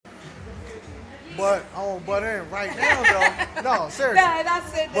But right now though, no, seriously. Nah,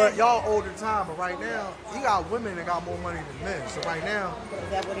 that's it. But y'all older time, but right now, you got women that got more money than men. So right now, Is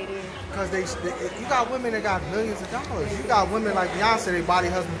that what it is? because you got women that got millions of dollars. You got women like Beyonce, they buy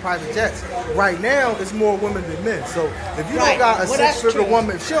their husband private jets. Right now, it's more women than men. So if you don't got a six-figure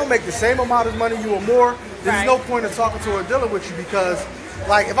woman, if she don't make the same amount of money you or more, there's no point in talking to her or dealing with you because.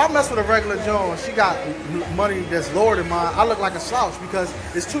 Like, if I mess with a regular Joan, she got money that's lower than mine, I look like a slouch because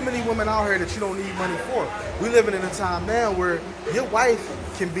there's too many women out here that you don't need money for. We living in a time now where your wife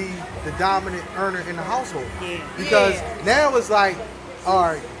can be the dominant earner in the household. Yeah. Because now it's like, all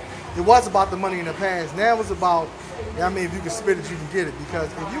right, it was about the money in the past. Now it's about, I mean, if you can spit it, you can get it.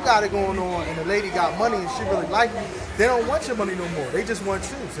 Because if you got it going on and the lady got money and she really like you, they don't want your money no more. They just want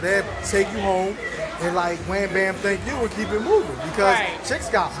you. So they'll take you home and like wham bam thank you and keep it moving. Because chicks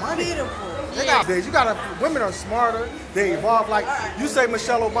got money. Beautiful. They got days. Women are smarter. They evolve. Like you say,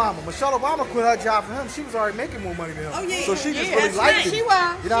 Michelle Obama. Michelle Obama quit her job for him. She was already making more money than him. Oh, yeah. So she just really liked it. She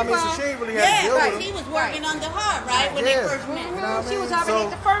was. You know what I mean? So she ain't really had to deal with him. He was working under her, right, when they first met. You know what I mean? She was already at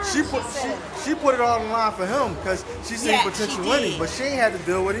the firm. She put it all on the line for him because she seen potential in him, but she ain't had to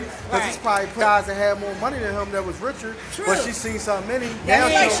deal with him because it's probably guys that had more money than him that was richer, but she seen something in him. Now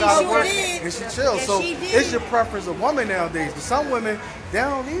she don't got to work and she chills. So it's your preference of woman nowadays. But some women, they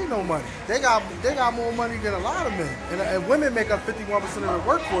don't need no money. They got more money than a lot of men, and women make up 51% of the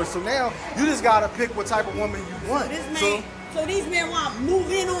workforce. So now you just gotta pick what type of woman you want. So these men want to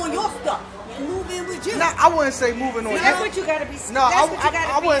move in on your stuff. Move in with you. Nah, I wouldn't say moving on. That's what you gotta be. No,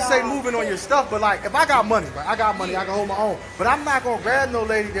 I wouldn't say moving on your stuff, but like if I got money, right? I got money, I can hold my own. But I'm not gonna grab no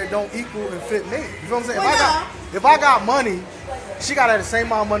lady that don't equal and fit me. You know what I'm saying? If I got money, she gotta have the same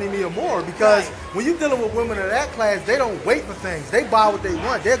amount of money me or more because when you dealing with women of that class, they don't wait for things. They buy what they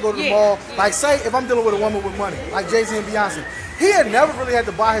want. They'll go to the mall. Like say if I'm dealing with a woman with money, like Jay-Z and Beyonce. He had never really had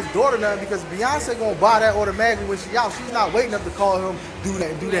to buy his daughter nothing because Beyonce gonna buy that automatically when she out. She's not waiting up to call him do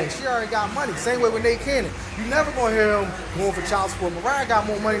that and do that. She already got money. Same way with Nate Cannon. You never gonna hear him going for child support. Mariah got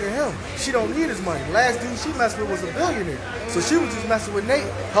more money than him. She don't need his money. The last dude she messed with was a billionaire. So she was just messing with Nate,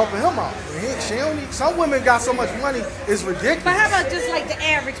 helping him out. She don't need. Some women got so much money, it's ridiculous. But how about just like the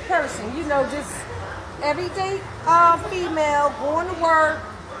average person? You know, just everyday female going to work,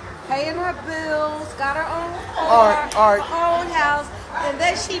 paying her bills, got her own car, her own house, and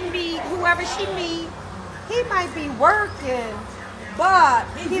then she meet whoever she meet. He might be working, but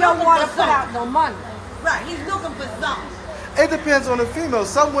he don't want to put out no money. Right, he's looking for something. It depends on the female.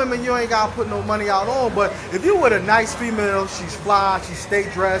 Some women you ain't gotta put no money out on, but if you with a nice female, she's fly, she stay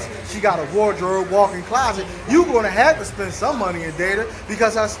dressed, she got a wardrobe, walk-in closet, you gonna have to spend some money and date her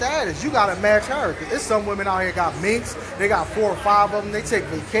because her status. You gotta match her. There's some women out here got minks, they got 4 or 5 of them, they take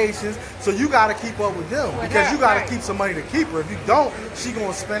vacations, so you gotta keep up with them because you gotta keep some money to keep her. If you don't, she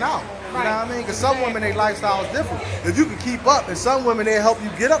gonna spend out. You know what I mean? Because some women, their lifestyle is different. If you can keep up, and some women, they help you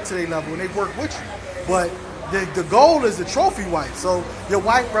get up to their level and they work with you. But the goal is the trophy wife. So your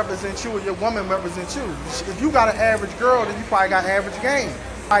wife represents you and your woman represents you. If you got an average girl, then you probably got average game.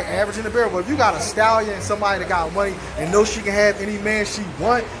 Like average in the barrel. But if you got a stallion and somebody that got money and knows she can have any man she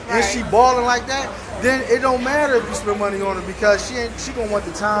want and she balling like that, then it don't matter if you spend money on her because she gonna want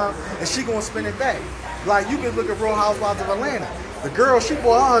the time and she gonna spend it back. Like you can look at Real Housewives of Atlanta. The girl, she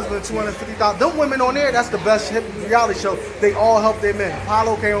bought her husband $250,000. Them women on there, that's the best hip reality show. They all help their men.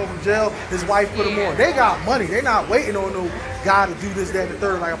 Apollo came home from jail. His wife put him on. They got money. They not waiting on no guy to do this, that, and the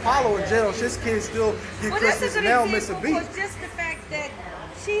third. Like Apollo in jail, his kids still get Christmas and they don't miss a beat. Was just the fact that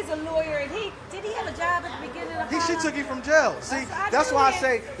she's a lawyer and did he have a job at the beginning of She took him from jail. See, that's why I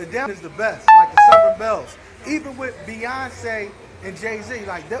say the down is the best. Like the Southern Bells. Even with Beyonce and Jay-Z,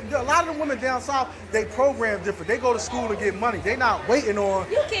 like a lot of the women down south, they program different. They go to school to get money. They not waiting on.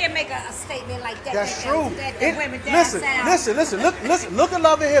 You can't make a statement like that. That's true. Women down south. Listen. Look at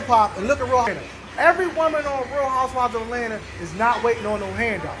Love and Hip Hop and look at Real Atlanta. Every woman on Real Housewives of Atlanta is not waiting on no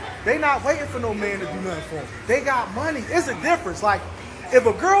handout. They not waiting for no man to do nothing for them. They got money. It's a difference. Like if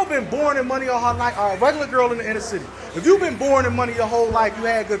a girl been born in money all her life, or a regular girl in the inner city, if you've been born in money your whole life, you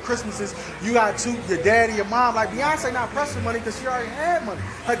had good Christmases, you got your daddy, your mom, like Beyonce not pressing money because she already had money.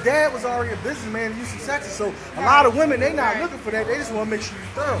 Her dad was already a businessman in Houston, Texas, so a lot of women, they not looking for that, they just want to make sure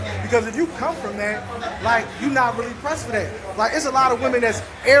you're thorough. Because if you come from that, like, you not really pressed for that. Like, it's a lot of women that's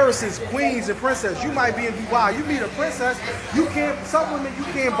heiresses, queens, and princesses. You might be in Dubai, you meet a princess, some women, you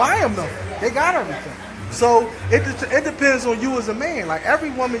can't buy them nothing. They got everything. So it depends on you as a man. Like every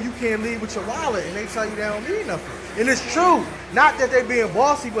woman you can't leave with your wallet and they tell you they don't need nothing. And it's true. Not that they being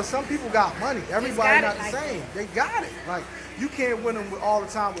bossy, but some people got money. Everybody not the same. They got it. Like you can't win them all the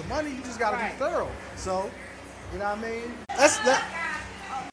time with money. You just gotta be thorough. So, you know what I mean?